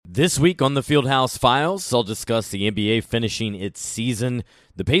This week on the Fieldhouse Files, I'll discuss the NBA finishing its season,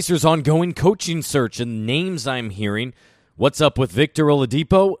 the Pacers' ongoing coaching search and names I'm hearing, what's up with Victor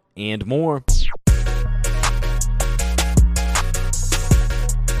Oladipo, and more.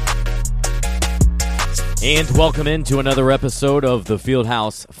 And welcome into another episode of the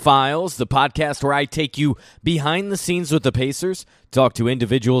Fieldhouse Files, the podcast where I take you behind the scenes with the Pacers, talk to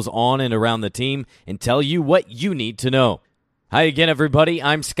individuals on and around the team, and tell you what you need to know. Hi again, everybody.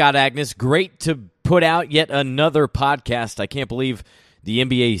 I'm Scott Agnes. Great to put out yet another podcast. I can't believe the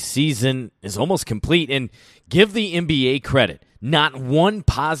NBA season is almost complete, and give the NBA credit. Not one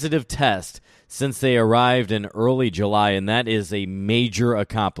positive test since they arrived in early July, and that is a major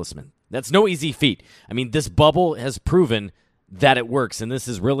accomplishment. That's no easy feat. I mean, this bubble has proven that it works, and this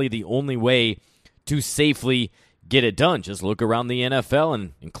is really the only way to safely get it done. Just look around the NFL,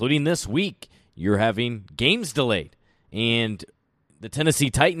 and including this week, you're having games delayed. And the Tennessee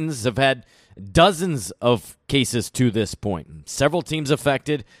Titans have had dozens of cases to this point. Several teams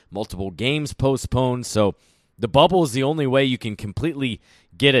affected, multiple games postponed. So the bubble is the only way you can completely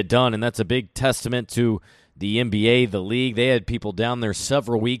get it done, and that's a big testament to the NBA, the league. They had people down there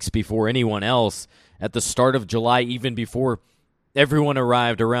several weeks before anyone else at the start of July, even before everyone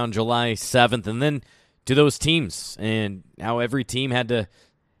arrived around July 7th. And then to those teams, and how every team had to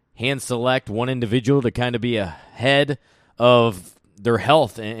hand select one individual to kind of be ahead of their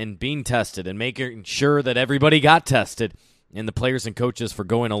health and being tested and making sure that everybody got tested, and the players and coaches for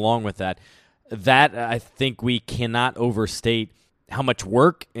going along with that. That, I think we cannot overstate how much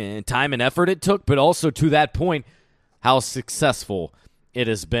work and time and effort it took, but also to that point, how successful it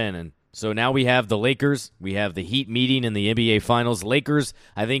has been. And so now we have the Lakers, we have the Heat meeting in the NBA Finals. Lakers,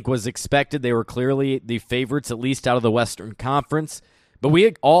 I think, was expected. They were clearly the favorites, at least out of the Western Conference. But we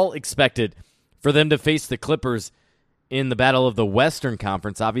had all expected for them to face the Clippers in the battle of the Western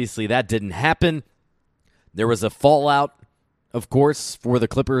Conference. Obviously, that didn't happen. There was a fallout, of course, for the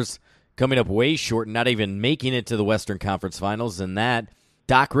Clippers coming up way short and not even making it to the Western Conference Finals. And that,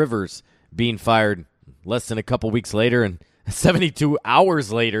 Doc Rivers being fired less than a couple weeks later, and 72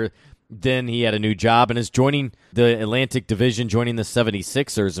 hours later, then he had a new job and is joining the Atlantic Division, joining the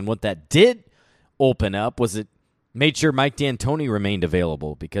 76ers. And what that did open up was it made sure Mike D'Antoni remained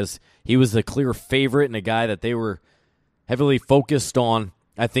available, because he was the clear favorite and a guy that they were heavily focused on,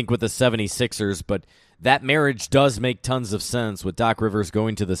 I think, with the 76ers. But that marriage does make tons of sense with Doc Rivers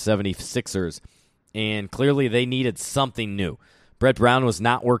going to the 76ers. And clearly they needed something new. Brett Brown was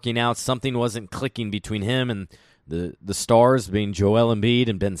not working out. Something wasn't clicking between him and the stars, being Joel Embiid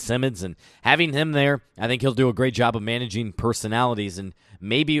and Ben Simmons. And having him there, I think he'll do a great job of managing personalities. And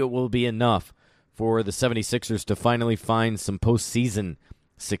maybe it will be enough for the 76ers to finally find some postseason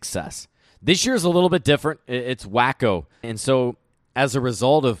success. This year's a little bit different. It's wacko. And so as a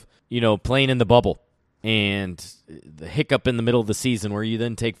result of, playing in the bubble and the hiccup in the middle of the season where you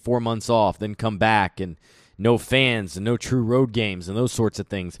then take 4 months off, then come back, and no fans and no true road games and those sorts of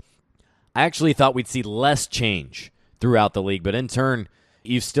things, I actually thought we'd see less change throughout the league. But in turn,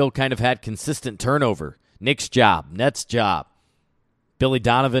 you've still kind of had consistent turnover. Nick's job, Nets' job, Billy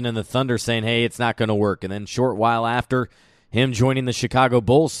Donovan and the Thunder saying, hey, it's not going to work. And then short while after, him joining the Chicago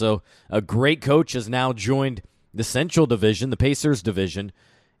Bulls. So a great coach has now joined the Central Division, the Pacers division,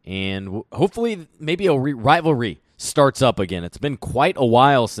 and hopefully maybe a rivalry starts up again. It's been quite a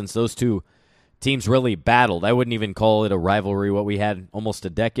while since those two teams really battled. I wouldn't even call it a rivalry, what we had almost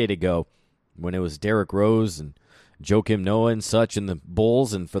a decade ago when it was Derrick Rose and Joakim Noah and such in the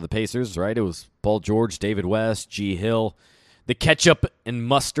Bulls, and for the Pacers, right, it was Paul George, David West, G. Hill. The ketchup and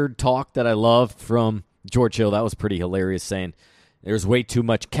mustard talk that I loved from George Hill, that was pretty hilarious, saying there's way too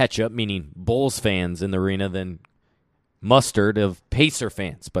much ketchup, meaning Bulls fans in the arena, than mustard of Pacer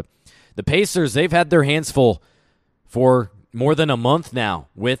fans. But the Pacers, they've had their hands full for more than a month now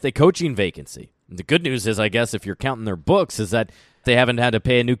with a coaching vacancy. The good news is, I guess, if you're counting their books, is that they haven't had to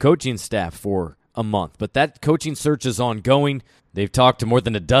pay a new coaching staff for a month. But that coaching search is ongoing. They've talked to more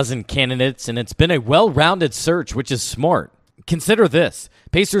than a dozen candidates, and it's been a well-rounded search, which is smart. Consider this.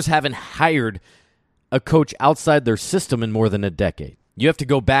 Pacers haven't hired a coach outside their system in more than a decade. You have to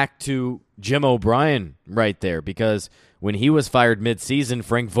go back to Jim O'Brien right there, because when he was fired midseason,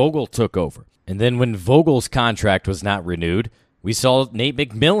 Frank Vogel took over. And then when Vogel's contract was not renewed, we saw Nate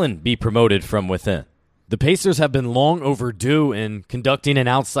McMillan be promoted from within. The Pacers have been long overdue in conducting an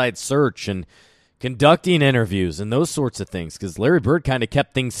outside search and conducting interviews and those sorts of things, because Larry Bird kind of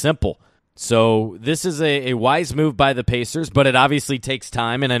kept things simple. So this is a wise move by the Pacers, but it obviously takes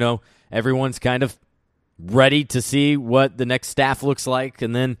time, and I know everyone's kind of ready to see what the next staff looks like,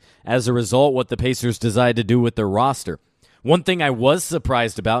 and then as a result, what the Pacers decide to do with their roster. One thing I was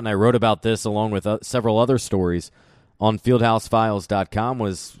surprised about, and I wrote about this along with several other stories on FieldhouseFiles.com,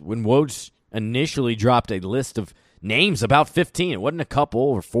 was when Woj initially dropped a list of names, about 15. It wasn't a couple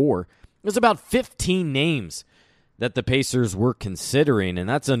or 4. It was about 15 names that the Pacers were considering, and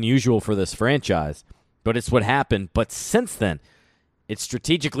that's unusual for this franchise, but it's what happened. But since then, it's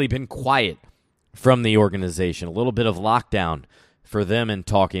strategically been quiet from the organization, a little bit of lockdown for them in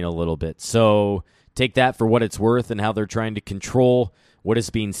talking a little bit. So take that for what it's worth and how they're trying to control what is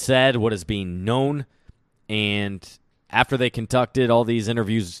being said, what is being known. And after they conducted all these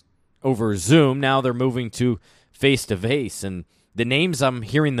interviews over Zoom, now they're moving to face-to-face. And the names I'm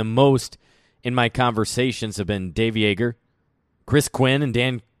hearing the most in my conversations have been Dave Joerger, Chris Quinn, and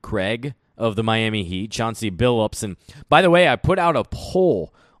Dan Craig of the Miami Heat, Chauncey Billups. And by the way, I put out a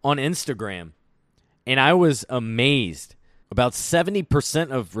poll on Instagram, and I was amazed. About 70%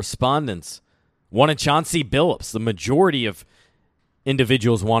 of respondents wanted Chauncey Billups. The majority of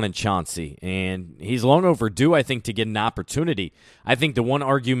individuals wanted Chauncey, and he's long overdue, I think, to get an opportunity. I think the one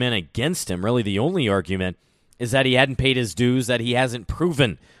argument against him, really the only argument, is that he hadn't paid his dues, that he hasn't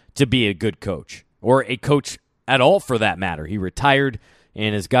proven to be a good coach, or a coach at all for that matter. He retired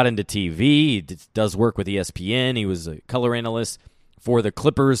and has got into TV. He does work with ESPN. He was a color analyst for the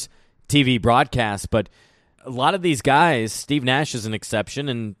Clippers TV broadcast. But a lot of these guys, Steve Nash is an exception,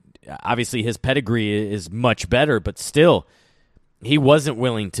 and obviously his pedigree is much better, but still, he wasn't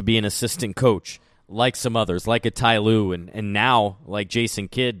willing to be an assistant coach like some others, like a Ty Lue, and now like Jason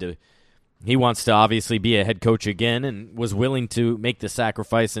Kidd. He wants to obviously be a head coach again and was willing to make the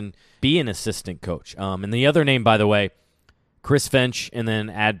sacrifice and be an assistant coach. And the other name, by the way, Chris Finch, and then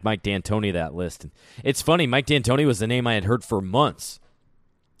add Mike D'Antoni to that list. And it's funny, Mike D'Antoni was the name I had heard for months,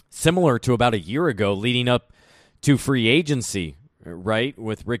 similar to about a year ago, leading up to free agency, right,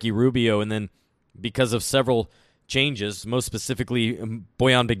 with Ricky Rubio. And then because of several changes, most specifically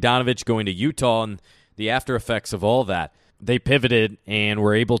Bojan Bogdanovic going to Utah and the after effects of all that, they pivoted and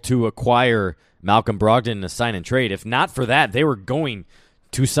were able to acquire Malcolm Brogdon in a sign and trade. If not for that, they were going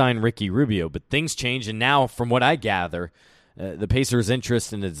to sign Ricky Rubio. But things changed, and now, from what I gather, the Pacers'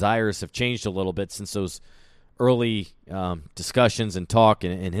 interest and desires have changed a little bit since those early discussions and talk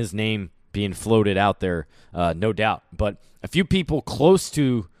and his name being floated out there, no doubt. But a few people close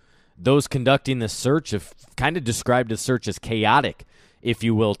to those conducting this search have kind of described the search as chaotic, if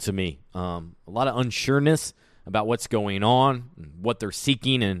you will, to me. A lot of unsureness about what's going on, what they're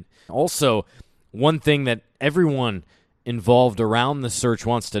seeking, and also one thing that everyone involved around the search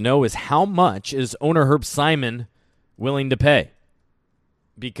wants to know is how much is owner Herb Simon willing to pay?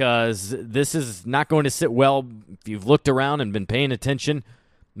 Because this is not going to sit well. If you've looked around and been paying attention,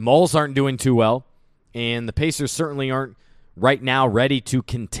 Malls aren't doing too well, and the Pacers certainly aren't right now ready to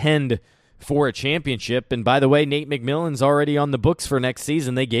contend for a championship. And by the way, Nate McMillan's already on the books for next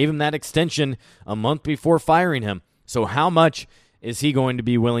season. They gave him that extension a month before firing him. So how much is he going to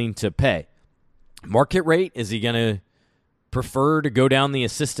be willing to pay? Market rate, is he going to prefer to go down the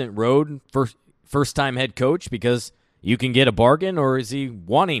assistant road for first-time head coach because you can get a bargain, or is he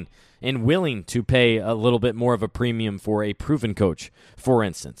wanting and willing to pay a little bit more of a premium for a proven coach, for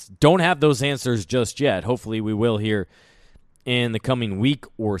instance? Don't have those answers just yet. Hopefully we will here in the coming week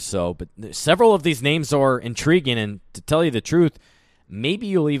or so. But several of these names are intriguing, and to tell you the truth, maybe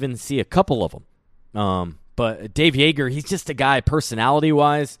you'll even see a couple of them. But Dave Joerger, he's just a guy,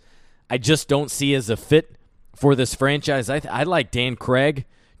 personality-wise, I just don't see as a fit for this franchise. I like Dan Craig.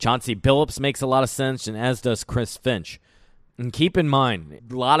 Chauncey Billups makes a lot of sense, and as does Chris Finch. And keep in mind,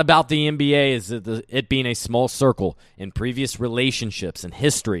 a lot about the NBA is it being a small circle in previous relationships and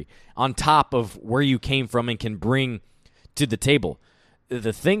history on top of where you came from and can bring to the table.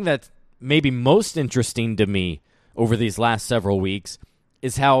 The thing that may be most interesting to me over these last several weeks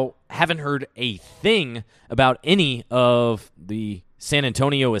is how I haven't heard a thing about any of the San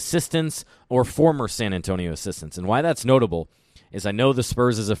Antonio assistants or former San Antonio assistants. And why that's notable is I know the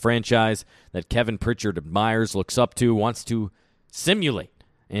Spurs is a franchise that Kevin Pritchard admires, looks up to, wants to simulate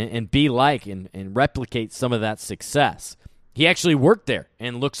and be like and replicate some of that success. He actually worked there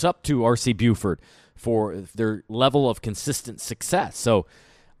and looks up to R.C. Buford for their level of consistent success. So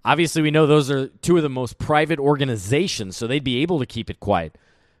obviously we know those are two of the most private organizations, so they'd be able to keep it quiet.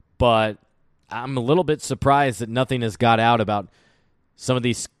 But I'm a little bit surprised that nothing has got out about some of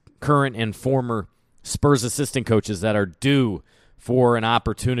these current and former Spurs assistant coaches that are due for an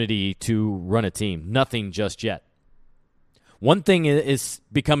opportunity to run a team. Nothing just yet. One thing is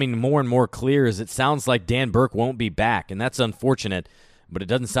becoming more and more clear is it sounds like Dan Burke won't be back, and that's unfortunate, but it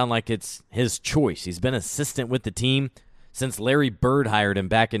doesn't sound like it's his choice. He's been assistant with the team since Larry Bird hired him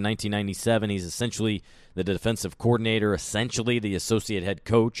back in 1997. He's essentially the defensive coordinator, essentially the associate head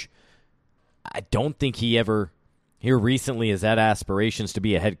coach. I don't think he ever here recently has had aspirations to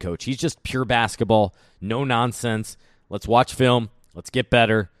be a head coach. He's just pure basketball, no nonsense. Let's watch film. Let's get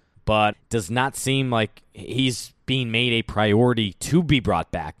better. But does not seem like he's being made a priority to be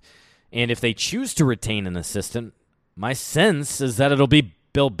brought back. And if they choose to retain an assistant, my sense is that it'll be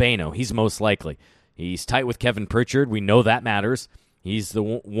Bill Bano. He's most likely. He's tight with Kevin Pritchard. We know that matters. He's the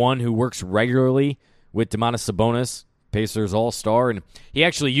one who works regularly with Domantas Sabonis, Pacers All-Star, and he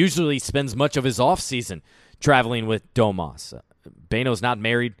actually usually spends much of his offseason traveling with Domas. Bano's not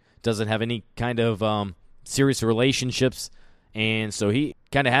married, doesn't have any kind of serious relationships, and so he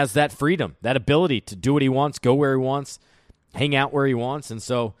kind of has that freedom, that ability to do what he wants, go where he wants, hang out where he wants, and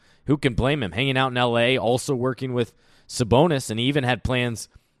so who can blame him? Hanging out in L.A., also working with Sabonis, and he even had plans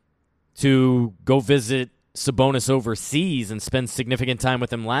to go visit Sabonis overseas and spend significant time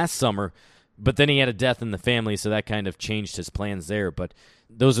with him last summer, but then he had a death in the family, so that kind of changed his plans there. But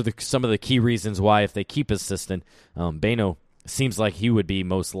those are some of the key reasons why, if they keep assistant, Bano seems like he would be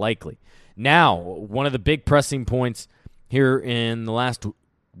most likely. Now, one of the big pressing points here in the last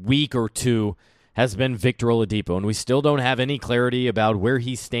week or two has been Victor Oladipo, and we still don't have any clarity about where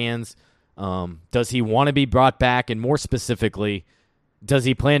he stands. Does he want to be brought back, and more specifically, does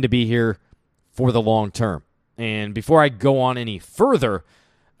he plan to be here for the long term? And before I go on any further,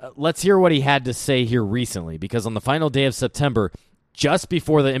 let's hear what he had to say here recently, because on the final day of September, just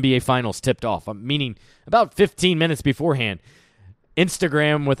before the NBA Finals tipped off, meaning about 15 minutes beforehand,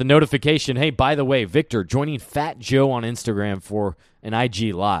 Instagram with a notification, hey, by the way, Victor joining Fat Joe on Instagram for an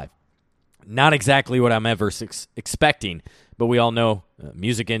IG Live. Not exactly what I'm ever expecting, but we all know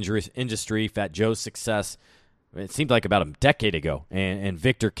music industry, Fat Joe's success. It seemed like about a decade ago, and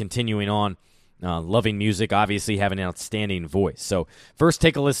Victor continuing on, loving music, obviously having an outstanding voice. So first,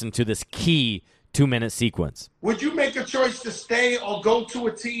 take a listen to this key 2-minute sequence. Would you make a choice to stay or go to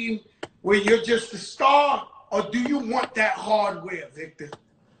a team where you're just a star, or do you want that hardware, Victor?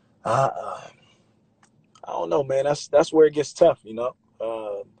 I don't know, man. That's where it gets tough, you know.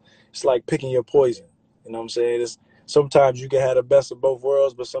 It's like picking your poison. You know what I'm saying? Sometimes you can have the best of both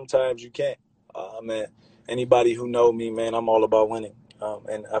worlds, but sometimes you can't. Man, anybody who know me, man, I'm all about winning,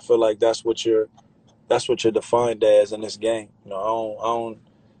 and I feel like that's what you're defined as in this game. You know, I don't.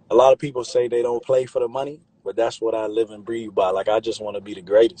 A lot of people say they don't play for the money, but that's what I live and breathe by. Like, I just want to be the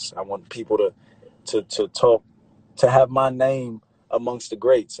greatest. I want people to talk, to have my name amongst the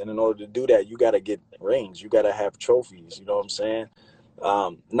greats. And in order to do that, you got to get rings. You got to have trophies. You know what I'm saying?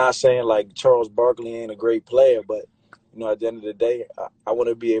 Not saying like Charles Barkley ain't a great player, but, you know, at the end of the day, I want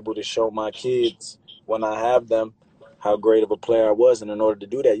to be able to show my kids when I have them how great of a player I was. And in order to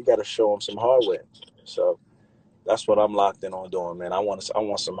do that, you got to show them some hardware. So that's what I'm locked in on doing, man. I want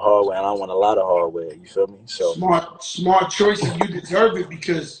some hardware, and I want a lot of hardware. You feel me? So smart choice, and you deserve it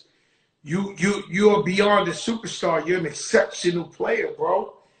because you are beyond a superstar. You're an exceptional player,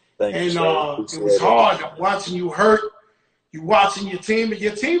 bro. Thank and you, it was hard watching you hurt. You watching your team, and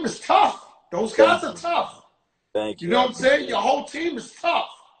your team is tough. Those guys are tough. Thank you. You know what I'm saying? Your whole team is tough.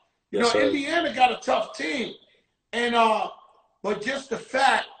 You Yes, know, sir. Indiana got a tough team, and but just the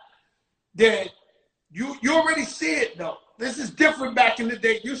fact that you already see it though. This is different back in the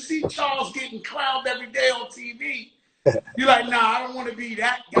day. You see Charles getting clowned every day on TV. You're like, nah, I don't want to be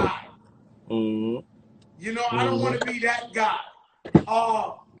that guy. Mm-hmm. You know, I don't want to be that guy.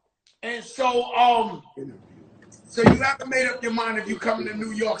 And so you haven't made up your mind if you coming to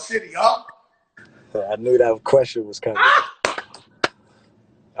New York City, huh? I knew that question was coming.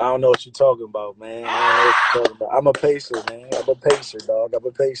 I don't know what you're talking about, man. I don't know what you're talking about. I'm a pacer, man. I'm a pacer, dog. I'm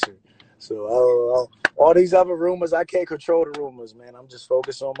a pacer. So all these other rumors, I can't control the rumors, man. I'm just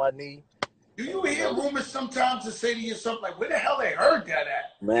focused on my knee. Do you hear rumors sometimes to say to yourself, like, where the hell they heard that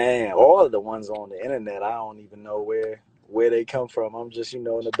at? Man, all of the ones on the internet, I don't even know where they come from. I'm just, in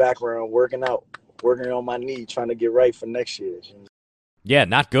the background working on my knee, trying to get right for next year. Yeah,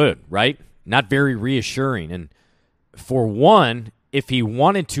 not good, right? Not very reassuring. And for one, if he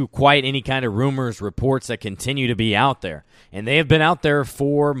wanted to quiet any kind of rumors, reports that continue to be out there, and they have been out there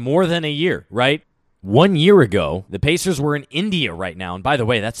for more than a year, right? 1 year ago, the Pacers were in India right now. And by the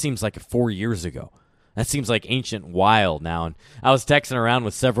way, that seems like 4 years ago. That seems like ancient wild now. And I was texting around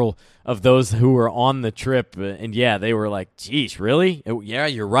with several of those who were on the trip, and yeah, they were like, geez, really? Yeah,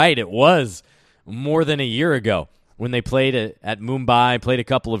 you're right. It was more than a year ago when they played at Mumbai, played a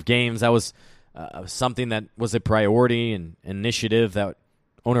couple of games. That was something that was a priority and initiative that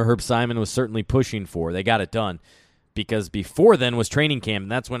owner Herb Simon was certainly pushing for. They got it done because before then was training camp,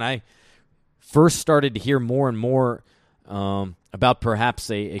 and that's when I first started to hear more and more about perhaps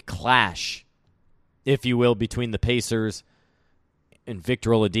a clash, if you will, between the Pacers and Victor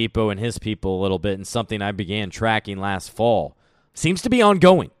Oladipo and his people a little bit, and something I began tracking last fall. Seems to be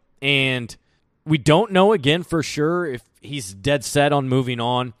ongoing, and we don't know, again, for sure if he's dead set on moving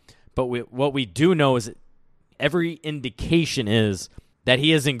on, but what we do know is that every indication is that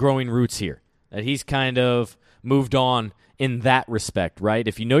he isn't growing roots here, that he's kind of moved on in that respect, right?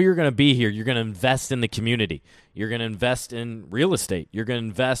 If you know you're going to be here, you're going to invest in the community. You're going to invest in real estate. You're going to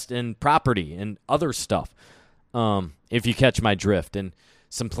invest in property and other stuff, if you catch my drift. And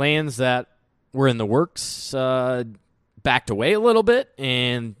some plans that were in the works backed away a little bit,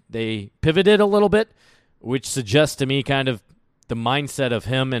 and they pivoted a little bit, which suggests to me kind of the mindset of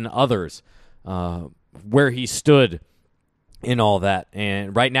him and others, where he stood in all that.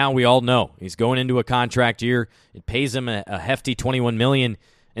 And right now we all know he's going into a contract year. It pays him a hefty $21 million,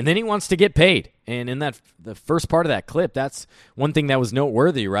 and then he wants to get paid. And in the first part of that clip, that's one thing that was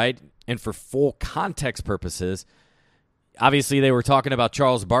noteworthy, right? And for full context purposes, obviously they were talking about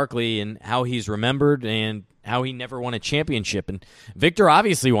Charles Barkley and how he's remembered and how he never won a championship. And Victor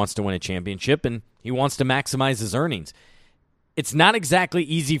obviously wants to win a championship, and he wants to maximize his earnings. It's not exactly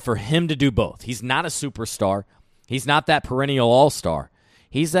easy for him to do both. He's not a superstar. He's not that perennial all-star.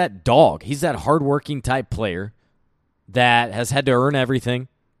 He's that dog. He's that hardworking type player that has had to earn everything.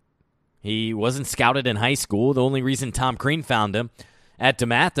 He wasn't scouted in high school. The only reason Tom Crean found him at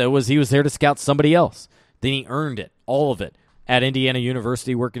DeMatha was he was there to scout somebody else. Then he earned it, all of it, at Indiana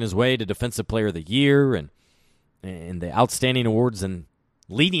University, working his way to Defensive Player of the Year and the outstanding awards, and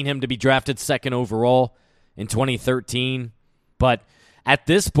leading him to be drafted second overall in 2013. But at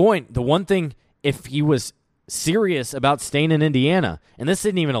this point, the one thing, if he was serious about staying in Indiana, and this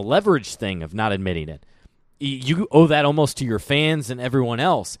isn't even a leverage thing of not admitting it, you owe that almost to your fans and everyone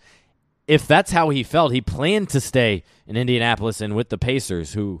else. If that's how he felt, he planned to stay in Indianapolis and with the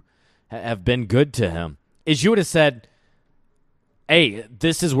Pacers, who have been good to him, is you would have said, hey,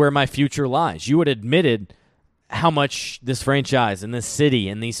 this is where my future lies. You would have admitted how much this franchise and this city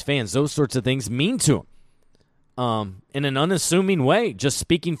and these fans, those sorts of things, mean to him. In an unassuming way, just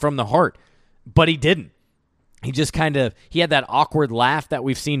speaking from the heart. But he didn't. He just he had that awkward laugh that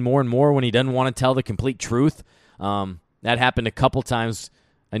we've seen more and more when he doesn't want to tell the complete truth. That happened a couple times,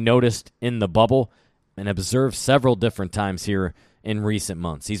 I noticed, in the bubble, and observed several different times here in recent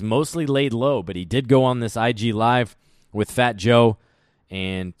months. He's mostly laid low, but he did go on this IG Live with Fat Joe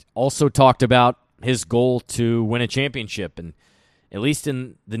and also talked about his goal to win a championship, and at least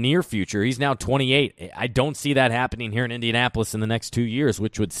in the near future. He's now 28. I don't see that happening here in Indianapolis in the next 2 years,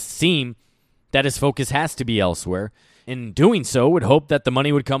 which would seem that his focus has to be elsewhere. In doing so, would hope that the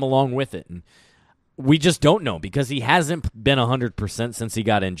money would come along with it. And we just don't know, because he hasn't been 100% since he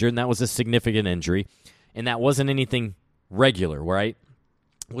got injured, and that was a significant injury, and that wasn't anything regular, right?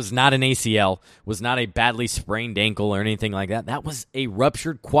 Was not an ACL, was not a badly sprained ankle or anything like that. That was a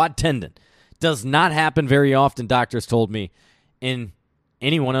ruptured quad tendon. Does not happen very often, doctors told me, in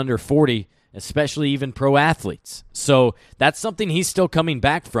anyone under 40, especially even pro athletes. So that's something he's still coming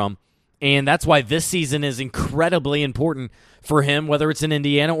back from, and that's why this season is incredibly important for him, whether it's in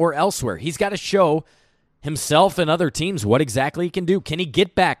Indiana or elsewhere. He's got to show himself and other teams what exactly he can do. Can he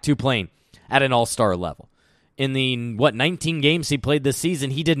get back to playing at an all-star level? In the, 19 games he played this season,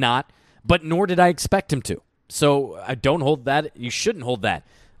 he did not, but nor did I expect him to. So I don't hold that. You shouldn't hold that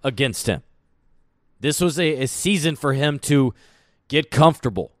against him. This was a season for him to get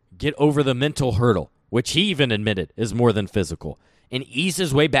comfortable, get over the mental hurdle, which he even admitted is more than physical, and ease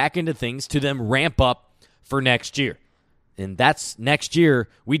his way back into things to then ramp up for next year. And that's next year.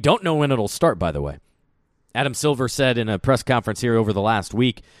 We don't know when it'll start, by the way. Adam Silver said in a press conference here over the last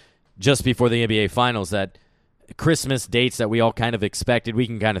week, just before the NBA Finals, that Christmas dates that we all kind of expected, we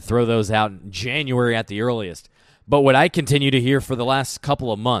can kind of throw those out in January at the earliest. But what I continue to hear for the last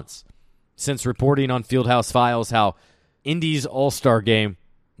couple of months, since reporting on Fieldhouse Files, how Indy's All-Star Game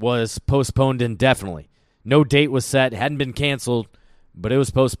was postponed indefinitely. No date was set, hadn't been canceled, but it was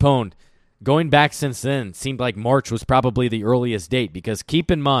postponed. Going back since then, seemed like March was probably the earliest date, because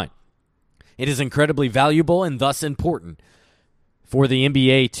keep in mind, it is incredibly valuable and thus important for the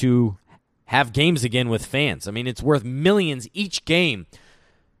NBA to have games again with fans. I mean, it's worth millions each game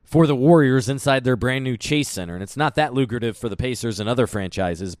for the Warriors inside their brand new Chase Center, and it's not that lucrative for the Pacers and other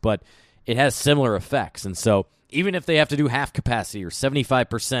franchises, but it has similar effects. And so even if they have to do half capacity or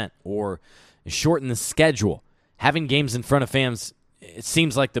 75% or shorten the schedule, having games in front of fans, it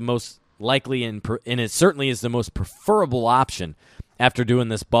seems like the most likely and it certainly is the most preferable option after doing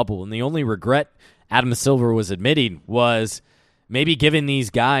this bubble. And the only regret Adam Silver was admitting was maybe giving these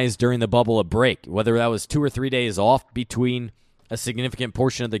guys during the bubble a break, whether that was 2 or 3 days off between a significant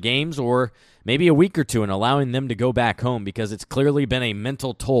portion of the games or maybe a week or two, and allowing them to go back home, because it's clearly been a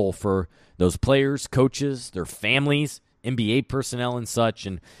mental toll for those players, coaches, their families, NBA personnel and such.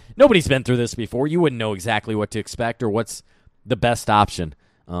 And nobody's been through this before. You wouldn't know exactly what to expect or what's the best option.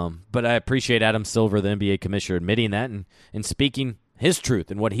 But I appreciate Adam Silver, the NBA commissioner, admitting that and speaking his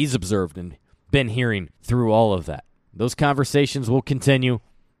truth and what he's observed and been hearing through all of that. Those conversations will continue.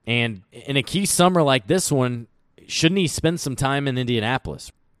 And in a key summer like this one, shouldn't he spend some time in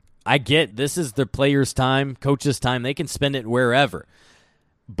Indianapolis? I get this is the players' time, coaches' time. They can spend it wherever.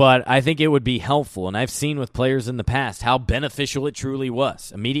 But I think it would be helpful, and I've seen with players in the past how beneficial it truly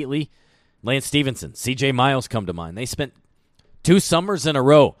was. Immediately, Lance Stevenson, C.J. Miles come to mind. They spent 2 summers in a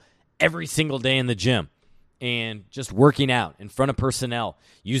row every single day in the gym and just working out in front of personnel,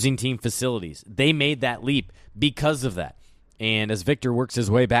 using team facilities. They made that leap because of that. And as Victor works his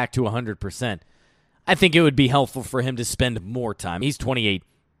way back to 100%, I think it would be helpful for him to spend more time. He's 28,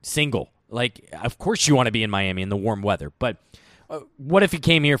 single. Like, of course you want to be in Miami in the warm weather, but what if he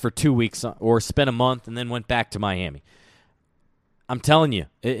came here for 2 weeks or spent a month and then went back to Miami? I'm telling you,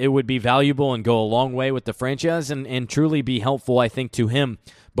 it would be valuable and go a long way with the franchise and truly be helpful, I think, to him,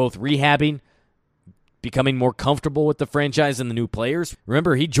 both rehabbing, becoming more comfortable with the franchise and the new players.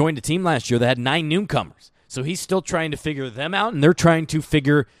 Remember, he joined a team last year that had 9 newcomers, so he's still trying to figure them out, and they're trying to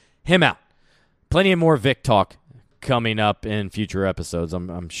figure him out. Plenty of more Vic talk coming up in future episodes,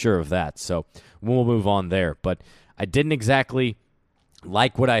 I'm sure of that, so we'll move on there. But I didn't exactly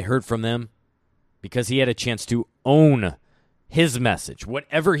like what I heard from them because he had a chance to own his message,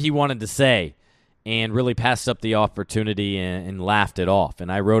 whatever he wanted to say, and really passed up the opportunity and laughed it off.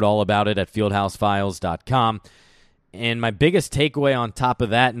 And I wrote all about it at fieldhousefiles.com. And my biggest takeaway on top of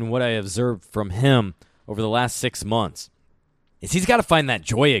that and what I observed from him over the last 6 months is he's got to find that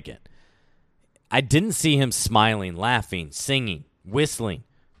joy again. I didn't see him smiling, laughing, singing, whistling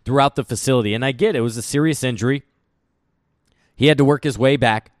throughout the facility. And I get it was a serious injury. He had to work his way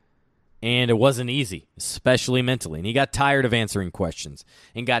back, and it wasn't easy, especially mentally. And he got tired of answering questions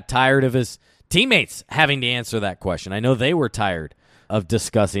and got tired of his teammates having to answer that question. I know they were tired of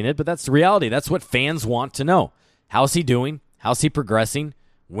discussing it, but that's the reality. That's what fans want to know. How's he doing? How's he progressing?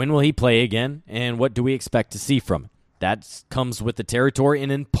 When will he play again? And what do we expect to see from him? That comes with the territory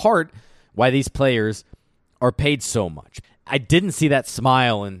and in part why these players are paid so much. I didn't see that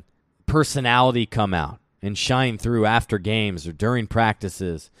smile and personality come out and shine through after games or during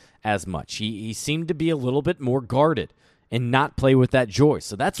practices as much. He seemed to be a little bit more guarded and not play with that joy.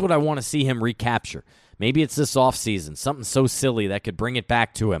 So that's what I want to see him recapture. Maybe it's this offseason, something so silly that could bring it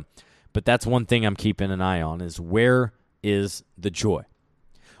back to him. But that's one thing I'm keeping an eye on is where is the joy?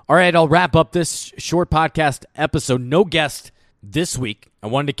 All right, I'll wrap up this short podcast episode. No guest this week. I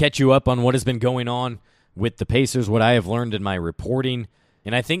wanted to catch you up on what has been going on with the Pacers, what I have learned in my reporting.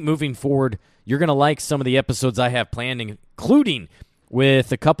 And I think moving forward, you're going to like some of the episodes I have planned, including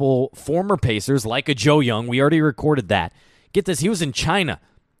with a couple former Pacers, like a Joe Young. We already recorded that. Get this, he was in China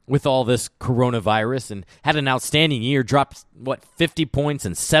with all this coronavirus and had an outstanding year, dropped, 50 points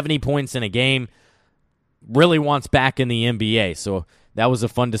and 70 points in a game. Really wants back in the NBA, so that was a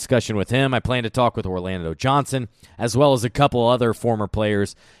fun discussion with him. I plan to talk with Orlando Johnson, as well as a couple other former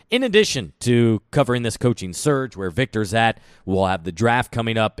players, in addition to covering this coaching surge, where Victor's at. We'll have the draft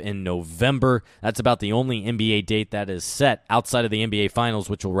coming up in November. That's about the only NBA date that is set outside of the NBA Finals,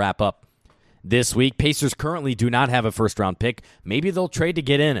 which will wrap up this week. Pacers currently do not have a first-round pick. Maybe they'll trade to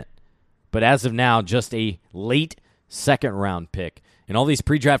get in it. But as of now, just a late second-round pick. And all these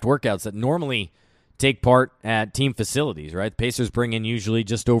pre-draft workouts that normally take part at team facilities, right? The Pacers bring in usually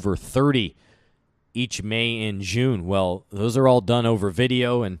just over 30 each May and June. Well, those are all done over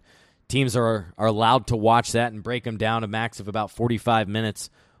video, and teams are allowed to watch that and break them down a max of about 45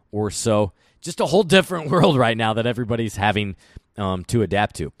 minutes or so. Just a whole different world right now that everybody's having to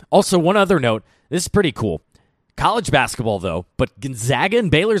adapt to. Also, one other note, this is pretty cool. College basketball, though, but Gonzaga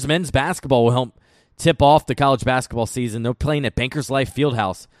and Baylor's men's basketball will help tip off the college basketball season. They're playing at Bankers Life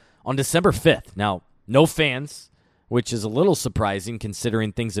Fieldhouse on December 5th. Now, no fans, which is a little surprising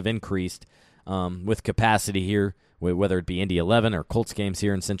considering things have increased with capacity here, whether it be Indy 11 or Colts games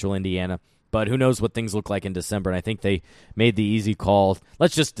here in central Indiana. But who knows what things look like in December, and I think they made the easy call.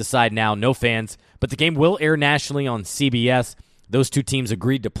 Let's just decide now, no fans. But the game will air nationally on CBS. Those two teams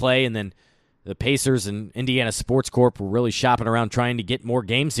agreed to play, and then the Pacers and Indiana Sports Corp were really shopping around trying to get more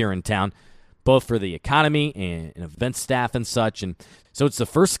games here in town, both for the economy and event staff and such. And so it's the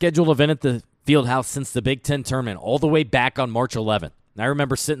first scheduled event at the Fieldhouse since the Big Ten tournament, all the way back on March 11th. And I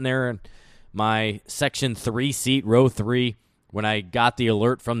remember sitting there in my Section 3 seat, row 3, when I got the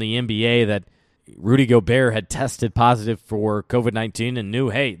alert from the NBA that Rudy Gobert had tested positive for COVID-19 and knew,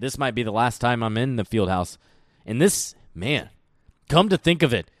 hey, this might be the last time I'm in the Fieldhouse. And this, man, come to think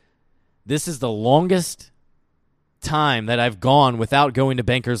of it, this is the longest time that I've gone without going to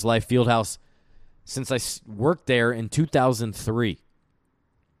Bankers Life Fieldhouse since I worked there in 2003.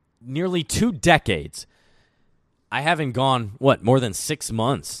 Nearly 2 decades. I haven't gone, more than 6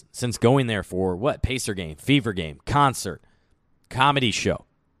 months since going there for, Pacer game, Fever game, concert, comedy show.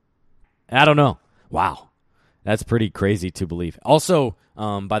 I don't know. Wow. That's pretty crazy to believe. Also,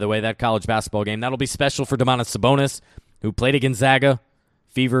 by the way, that college basketball game, that'll be special for Domantas Sabonis, who played at Gonzaga,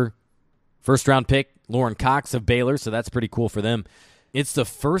 Fever, first-round pick, Lauren Cox of Baylor, so that's pretty cool for them. It's the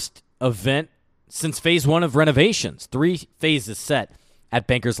first event since phase 1 of renovations. 3 phases set at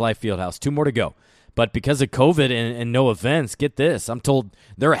Bankers Life Fieldhouse. 2 more to go. But because of COVID and no events, get this, I'm told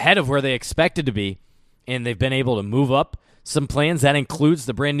they're ahead of where they expected to be, and they've been able to move up some plans. That includes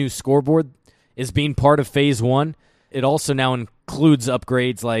the brand new scoreboard is being part of phase 1. It also now includes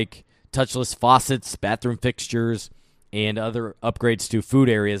upgrades like touchless faucets, bathroom fixtures, and other upgrades to food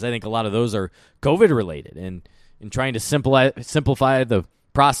areas. I think a lot of those are COVID-related, and trying to simplify the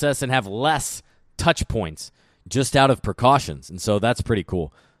process and have less touch points just out of precautions. And so that's pretty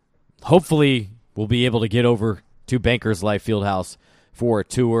cool. Hopefully, we'll be able to get over to Bankers Life Fieldhouse for a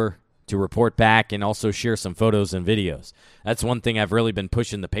tour to report back and also share some photos and videos. That's one thing I've really been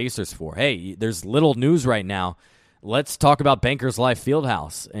pushing the Pacers for. Hey, there's little news right now. Let's talk about Bankers Life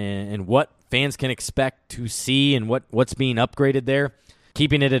Fieldhouse and what fans can expect to see and what's being upgraded there.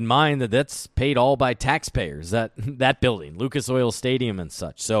 Keeping it in mind that that's paid all by taxpayers, that building, Lucas Oil Stadium and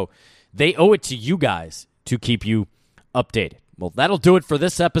such. So they owe it to you guys to keep you updated. Well, that'll do it for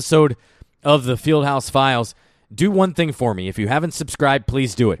this episode of the Fieldhouse Files. Do one thing for me. If you haven't subscribed,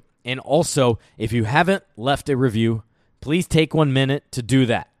 please do it. And also, if you haven't left a review, please take 1 minute to do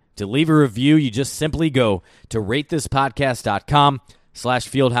that. To leave a review, you just simply go to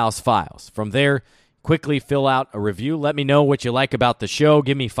ratethispodcast.com/fieldhousefiles. From there, quickly fill out a review. Let me know what you like about the show.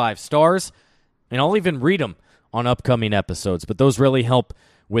 Give me 5 stars, and I'll even read them on upcoming episodes. But those really help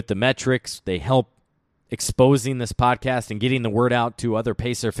with the metrics. They help exposing this podcast and getting the word out to other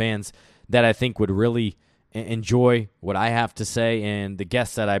Pacer fans that I think would really enjoy what I have to say and the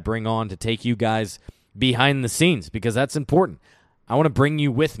guests that I bring on to take you guys behind the scenes, because that's important. I want to bring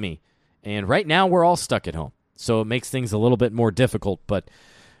you with me. And right now we're all stuck at home, so it makes things a little bit more difficult, but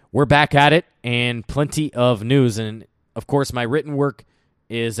we're back at it and plenty of news. And of course, my written work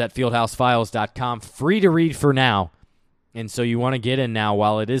is at fieldhousefiles.com, free to read for now. And so you want to get in now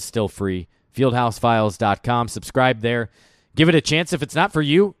while it is still free. Fieldhousefiles.com. Subscribe there. Give it a chance. If it's not for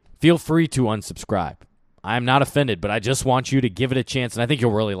you, feel free to unsubscribe. I'm not offended, but I just want you to give it a chance, and I think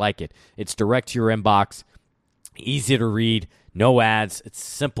you'll really like it. It's direct to your inbox, easy to read, no ads. It's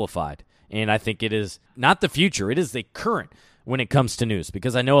simplified, and I think it is not the future. It is the current when it comes to news,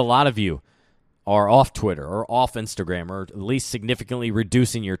 because I know a lot of you are off Twitter or off Instagram, or at least significantly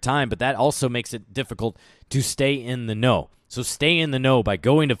reducing your time, but that also makes it difficult to stay in the know. So stay in the know by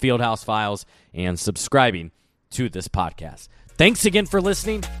going to Fieldhouse Files and subscribing to this podcast. Thanks again for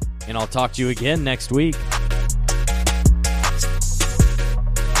listening, and I'll talk to you again next week.